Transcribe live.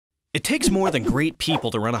It takes more than great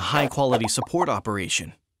people to run a high-quality support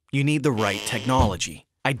operation. You need the right technology.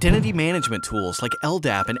 Identity management tools like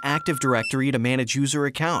LDAP and Active Directory to manage user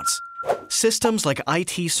accounts. Systems like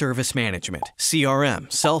IT service management, CRM,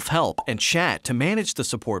 self-help, and chat to manage the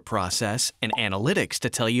support process, and analytics to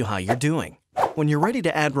tell you how you're doing. When you're ready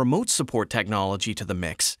to add remote support technology to the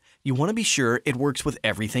mix, you want to be sure it works with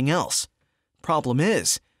everything else. Problem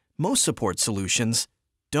is, most support solutions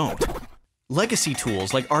don't. Legacy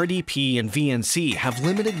tools like RDP and VNC have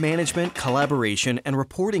limited management, collaboration, and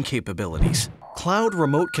reporting capabilities. Cloud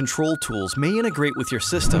remote control tools may integrate with your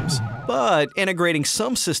systems, but integrating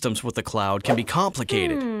some systems with the cloud can be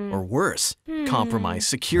complicated, or worse, compromise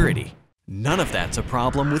security. None of that's a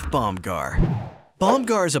problem with Bomgar.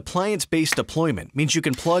 Bomgar's appliance-based deployment means you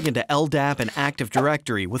can plug into LDAP and Active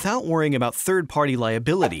Directory without worrying about third-party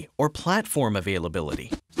liability or platform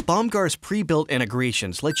availability. Bomgar's pre-built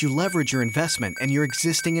integrations let you leverage your investment and your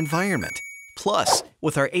existing environment. Plus,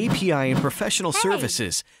 with our API and professional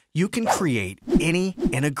services, you can create any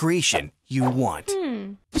integration you want.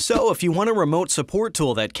 So if you want a remote support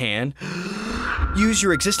tool that can use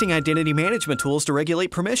your existing identity management tools to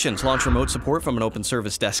regulate permissions, launch remote support from an open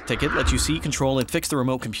service desk ticket, let you see, control, and fix the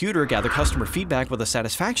remote computer, gather customer feedback with a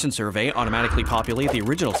satisfaction survey, automatically populate the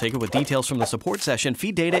original ticket with details from the support session,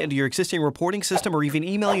 feed data into your existing reporting system, or even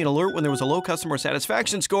email you an alert when there was a low customer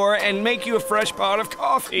satisfaction score, and make you a fresh pot of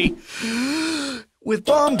coffee. With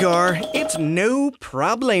Bomgar, it's no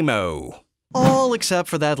problemo. All except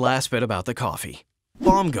for that last bit about the coffee.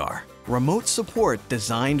 Bomgar, remote support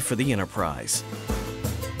designed for the enterprise.